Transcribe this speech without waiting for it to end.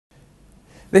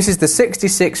This is the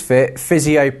 66 fit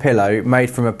Physio Pillow made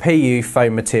from a PU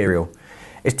foam material.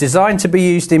 It's designed to be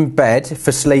used in bed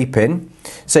for sleeping.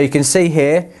 So you can see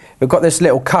here, we've got this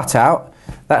little cutout.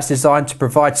 That's designed to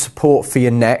provide support for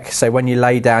your neck. So when you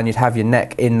lay down, you'd have your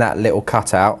neck in that little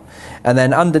cutout. And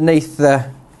then underneath the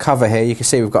cover here, you can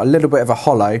see we've got a little bit of a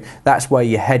hollow. That's where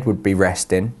your head would be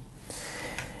resting.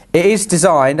 It is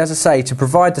designed, as I say, to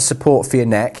provide the support for your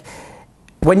neck.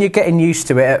 When you're getting used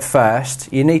to it at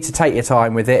first, you need to take your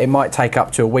time with it. It might take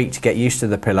up to a week to get used to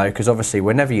the pillow, because obviously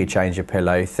whenever you change a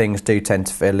pillow, things do tend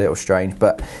to feel a little strange,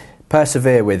 but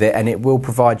persevere with it and it will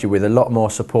provide you with a lot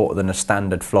more support than a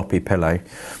standard floppy pillow.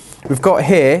 We've got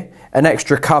here an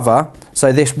extra cover,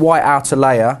 so this white outer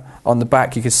layer on the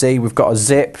back, you can see we've got a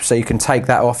zip, so you can take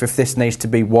that off if this needs to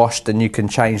be washed and you can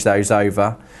change those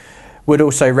over. Would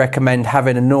also recommend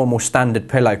having a normal standard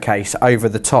pillowcase over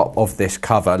the top of this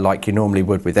cover like you normally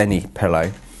would with any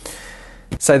pillow.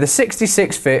 So the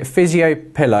 66 fit Physio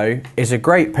Pillow is a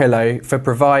great pillow for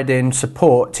providing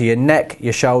support to your neck,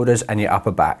 your shoulders and your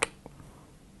upper back.